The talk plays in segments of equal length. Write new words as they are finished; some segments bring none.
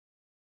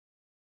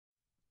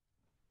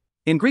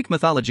In Greek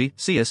mythology,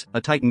 Coeus,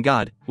 a Titan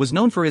god, was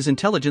known for his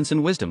intelligence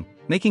and wisdom,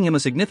 making him a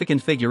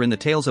significant figure in the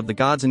tales of the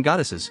gods and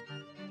goddesses.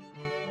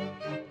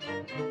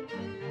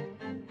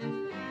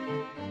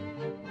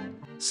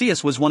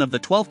 Coeus was one of the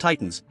 12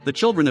 Titans, the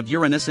children of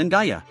Uranus and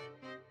Gaia.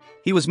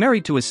 He was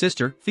married to his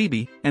sister,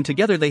 Phoebe, and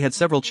together they had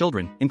several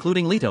children,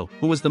 including Leto,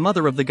 who was the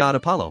mother of the god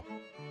Apollo.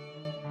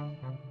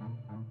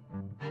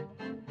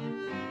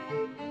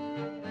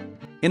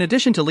 In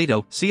addition to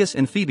Leto, Coeus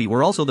and Phoebe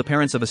were also the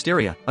parents of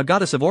Asteria, a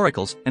goddess of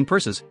oracles, and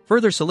Perses,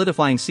 further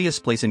solidifying Coeus'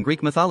 place in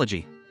Greek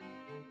mythology.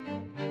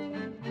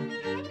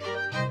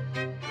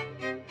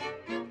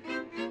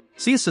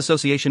 Coeus'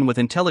 association with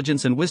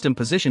intelligence and wisdom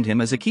positioned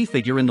him as a key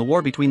figure in the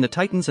war between the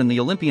Titans and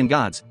the Olympian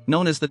gods,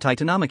 known as the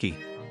Titanomachy.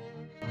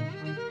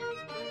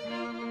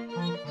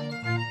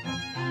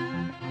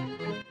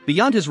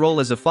 Beyond his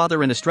role as a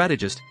father and a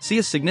strategist,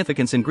 Coeus'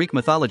 significance in Greek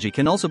mythology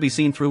can also be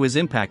seen through his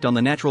impact on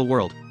the natural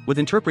world, with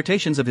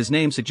interpretations of his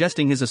name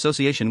suggesting his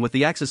association with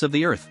the axis of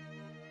the Earth.